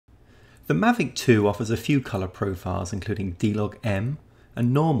The Mavic 2 offers a few colour profiles including DLog-M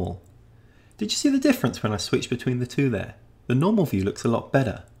and normal. Did you see the difference when I switched between the two there? The normal view looks a lot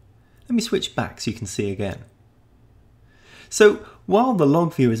better. Let me switch back so you can see again. So while the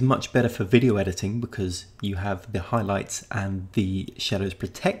log view is much better for video editing because you have the highlights and the shadows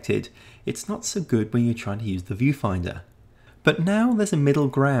protected, it's not so good when you're trying to use the viewfinder. But now there's a middle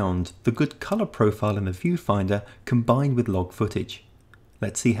ground, the good colour profile in the viewfinder combined with log footage.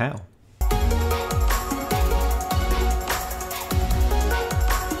 Let's see how.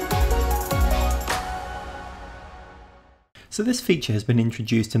 So this feature has been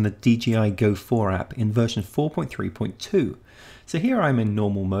introduced in the DJI Go 4 app in version 4.3.2. So here I'm in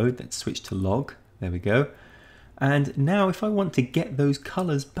normal mode. Let's switch to log. There we go. And now if I want to get those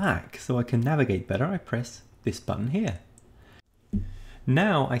colors back so I can navigate better, I press this button here.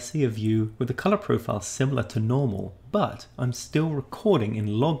 Now I see a view with a color profile similar to normal, but I'm still recording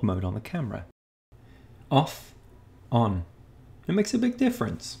in log mode on the camera. Off, on. It makes a big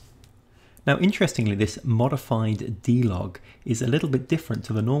difference. Now interestingly, this modified D-Log is a little bit different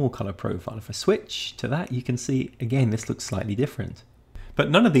to the normal color profile. If I switch to that, you can see again this looks slightly different. But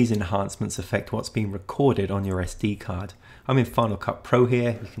none of these enhancements affect what's being recorded on your SD card. I'm in Final Cut Pro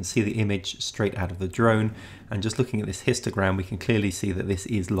here. You can see the image straight out of the drone, and just looking at this histogram we can clearly see that this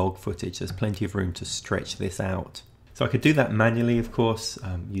is log footage. There's plenty of room to stretch this out. So I could do that manually, of course,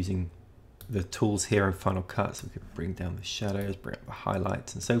 using the tools here in Final Cut, so we could bring down the shadows, bring up the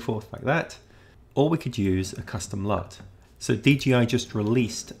highlights and so forth like that. Or we could use a custom LUT. So DJI just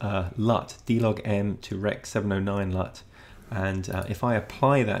released a LUT, DLog-M to Rec 709 LUT, and if I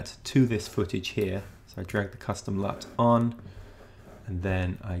apply that to this footage here, so I drag the custom LUT on, and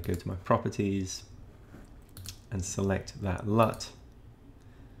then I go to my properties and select that LUT.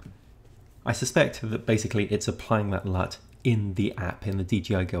 I suspect that basically it's applying that LUT in the app, in the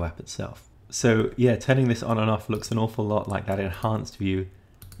DJI Go app itself. So yeah, turning this on and off looks an awful lot like that enhanced view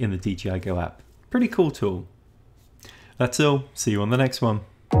in the DJI Go app. Pretty cool tool. That's all. See you on the next one.